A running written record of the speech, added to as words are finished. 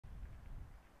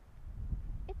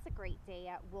Henday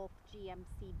at Wolfe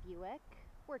GMC Buick.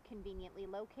 We're conveniently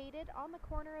located on the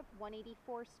corner of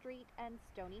 184th Street and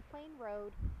Stony Plain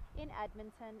Road in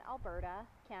Edmonton, Alberta,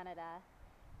 Canada.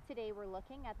 Today we're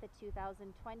looking at the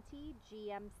 2020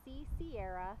 GMC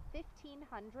Sierra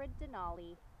 1500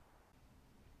 Denali.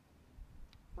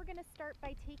 We're going to start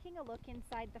by taking a look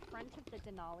inside the front of the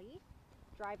Denali.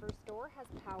 Driver's door has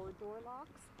power door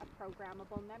locks, a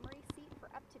programmable memory seat for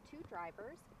up to 2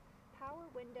 drivers, power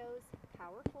windows,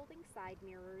 power folding side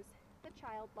mirrors, the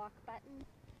child lock button,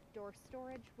 door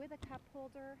storage with a cup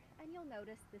holder, and you'll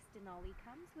notice this Denali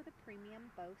comes with a premium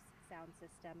Bose sound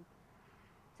system.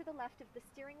 To the left of the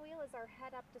steering wheel is our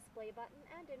head-up display button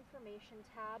and information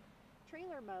tab.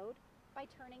 Trailer mode. By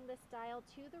turning this dial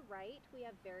to the right, we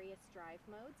have various drive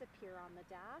modes appear on the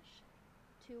dash.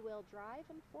 2-wheel drive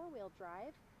and 4-wheel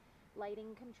drive.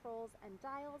 Lighting controls and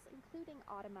dials, including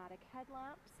automatic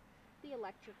headlamps. The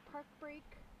electric park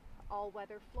brake.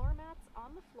 All-weather floor mats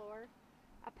on the floor.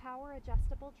 A power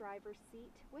adjustable driver's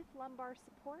seat with lumbar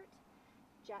support.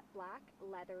 Jet black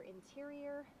leather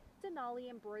interior. Denali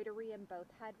embroidery in both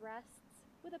headrests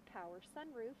with a power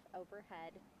sunroof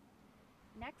overhead.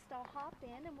 Next, I'll hop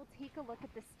in and we'll take a look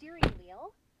at the steering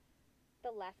wheel.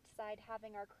 The left side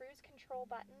having our cruise control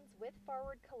buttons with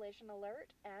forward collision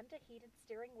alert and a heated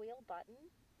steering wheel button.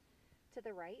 To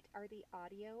the right are the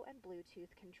audio and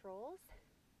Bluetooth controls.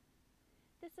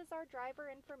 This is our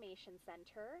driver information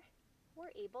center.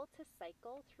 We're able to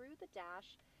cycle through the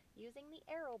dash using the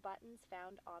arrow buttons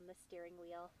found on the steering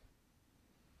wheel.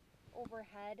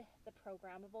 Overhead, the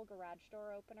programmable garage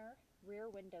door opener, rear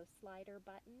window slider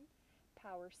button,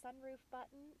 power sunroof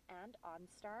button, and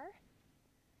OnStar.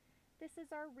 This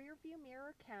is our rear view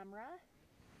mirror camera.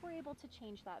 We're able to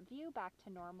change that view back to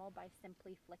normal by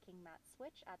simply flicking that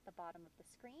switch at the bottom of the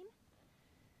screen.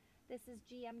 This is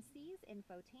GMC's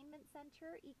infotainment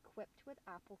center equipped with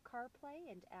Apple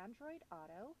CarPlay and Android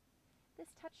Auto.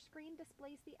 This touchscreen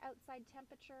displays the outside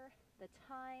temperature, the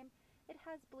time. It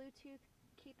has Bluetooth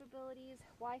capabilities,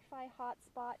 Wi-Fi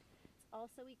hotspot. It's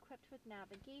also equipped with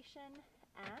navigation,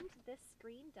 and this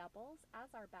screen doubles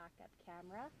as our backup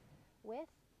camera with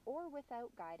or without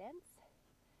guidance.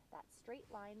 That straight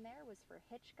line there was for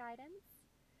hitch guidance.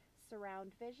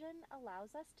 Surround vision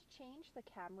allows us to change the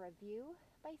camera view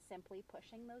by simply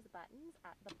pushing those buttons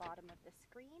at the bottom of the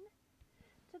screen.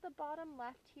 To the bottom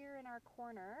left here in our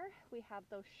corner, we have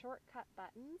those shortcut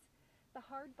buttons. The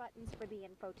hard buttons for the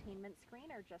infotainment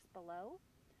screen are just below.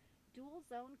 Dual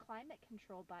zone climate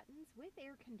control buttons with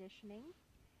air conditioning,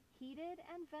 heated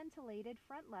and ventilated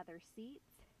front leather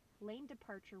seats, lane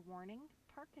departure warning,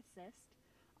 park assist,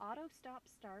 auto stop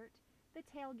start, the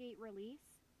tailgate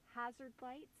release, hazard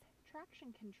lights,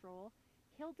 traction control,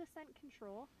 hill descent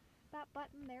control. That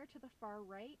button there to the far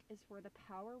right is for the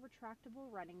power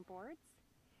retractable running boards,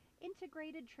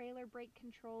 integrated trailer brake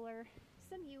controller,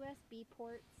 some USB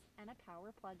ports, and a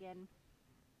power plug-in.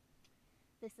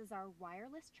 This is our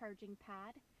wireless charging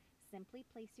pad. Simply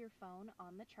place your phone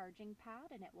on the charging pad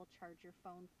and it will charge your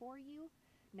phone for you.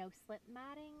 No slip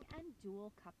matting and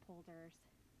dual cup holders.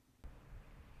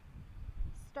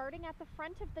 Starting at the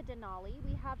front of the Denali,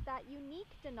 we have that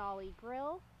unique Denali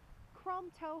grille,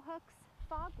 chrome tow hooks,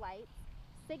 fog lights,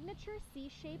 signature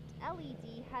C-shaped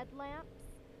LED headlamps,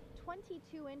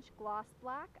 22-inch gloss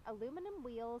black aluminum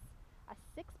wheels, a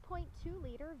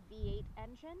 6.2-liter V8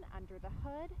 engine under the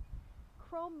hood,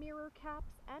 chrome mirror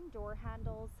caps and door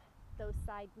handles. Those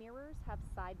side mirrors have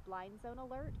side blind zone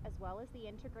alert as well as the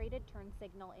integrated turn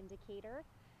signal indicator.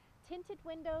 Tinted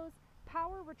windows,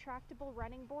 power retractable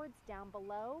running boards down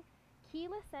below,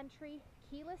 keyless entry,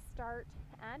 keyless start,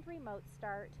 and remote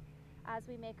start. As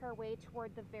we make our way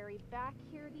toward the very back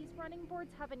here, these running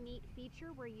boards have a neat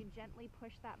feature where you gently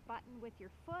push that button with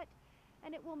your foot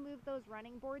and it will move those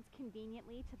running boards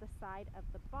conveniently to the side of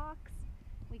the box.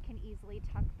 We can easily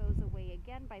tuck those away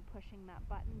again by pushing that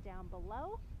button down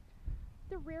below.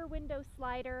 The rear window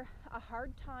slider, a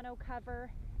hard tonneau cover,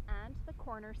 and the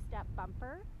corner step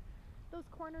bumper. Those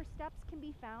corner steps can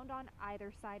be found on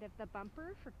either side of the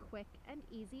bumper for quick and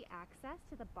easy access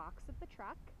to the box of the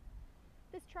truck.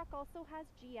 This truck also has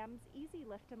GM's easy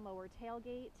lift and lower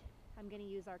tailgate. I'm going to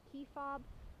use our key fob,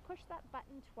 push that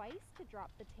button twice to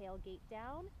drop the tailgate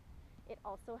down. It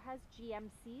also has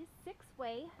GMC's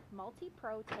 6-way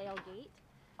multi-pro tailgate.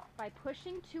 By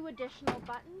pushing 2 additional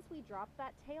buttons, we drop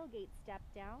that tailgate step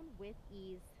down with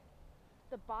ease.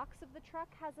 The box of the truck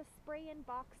has a spray-in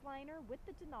box liner with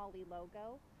the Denali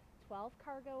logo, 12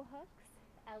 cargo hooks,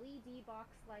 LED box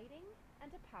lighting,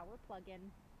 and a power plug-in.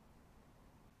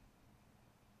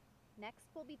 Next,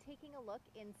 we'll be taking a look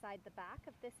inside the back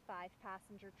of this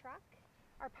 5-passenger truck.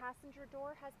 Our passenger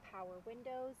door has power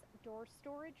windows, door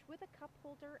storage with a cup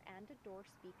holder and a door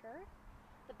speaker.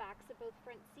 The backs of both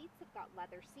front seats have got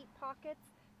leather seat pockets,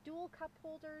 dual cup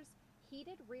holders,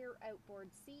 heated rear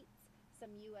outboard seats, some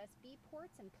USB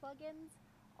ports and plug-ins,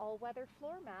 all-weather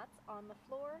floor mats on the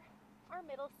floor. Our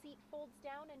middle seat folds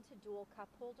down into dual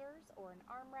cup holders or an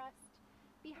armrest.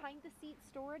 Behind the seat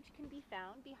storage can be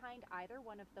found behind either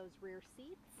one of those rear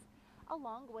seats,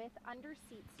 along with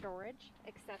under-seat storage,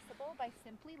 accessible by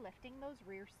simply lifting those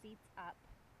rear seats up.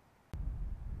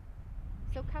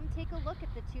 So come take a look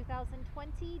at the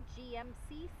 2020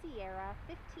 GMC Sierra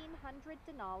 1500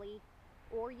 Denali,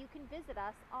 or you can visit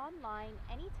us online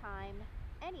anytime,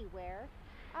 anywhere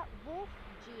at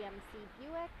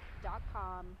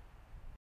wolfegmcbuick.com.